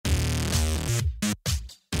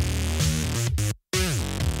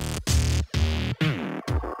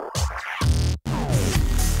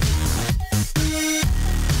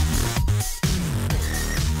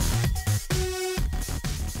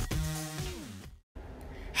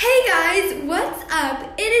guys, what's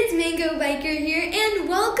up? It is Mango Biker here, and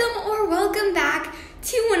welcome back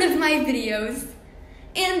to one of my videos.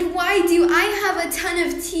 And why do I have a ton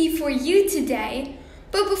of tea for you today?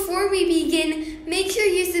 But before we begin, make sure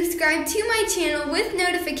you subscribe to my channel with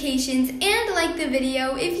notifications and like the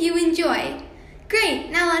video if you enjoy. Great,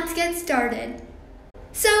 now let's get started.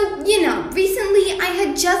 So, recently I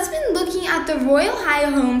had just been looking at the Royal High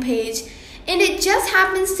homepage, and it just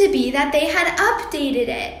happens to be that they had updated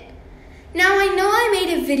it. Now I know I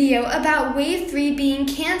made a video about Wave 3 being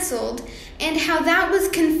cancelled and how that was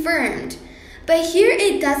confirmed, but here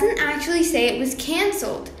it doesn't actually say it was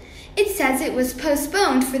cancelled. It says it was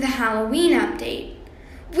postponed for the Halloween update.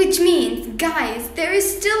 Which means, guys, there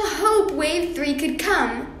is still hope Wave 3 could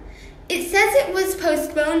come. It says it was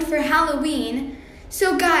postponed for Halloween,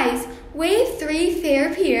 so guys, Wave 3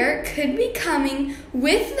 Pier could be coming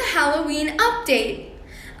with the Halloween update.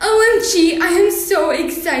 OMG, I am so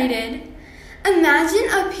excited. Imagine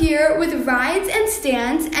a pier with rides and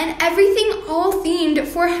stands and everything all themed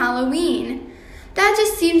for Halloween. That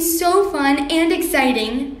just seems so fun and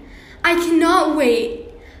exciting. I cannot wait.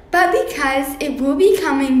 But because it will be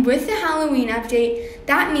coming with the Halloween update,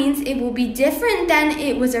 that means it will be different than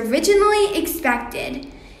it was originally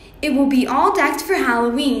expected. It will be all decked for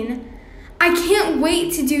Halloween. I can't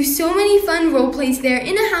wait to do so many fun role plays there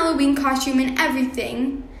in a Halloween costume and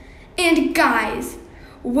everything. And guys,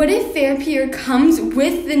 what if Pier comes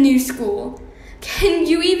with the new school? Can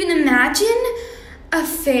you even imagine a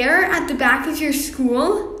fair at the back of your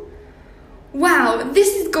school? Wow,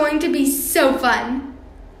 this is going to be so fun.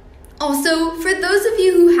 Also, for those of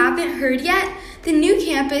you who haven't heard yet, the new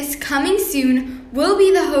campus coming soon will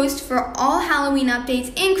be the host for all Halloween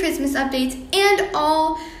updates and Christmas updates and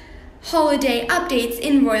all holiday updates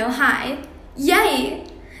in Royal High. Yay!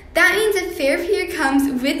 That means if Pier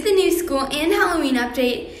comes with the new school and Halloween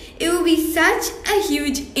update, it will be such a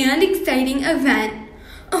huge and exciting event.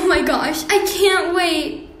 Oh my gosh, I can't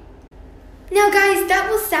wait! Now guys, that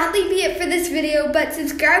will sadly be it for this video, but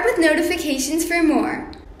subscribe with notifications for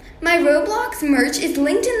more. My Roblox merch is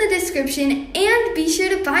linked in the description, and be sure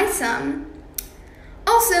to buy some.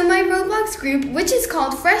 Also, my Roblox group, which is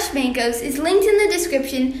called Fresh Mangoes, is linked in the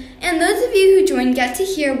description, and those of you who join get to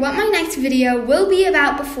hear what my next video will be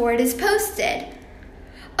about before it is posted.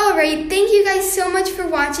 Alright, thank you guys so much for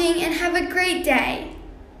watching, and have a great day.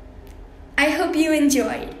 I hope you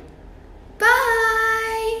enjoyed.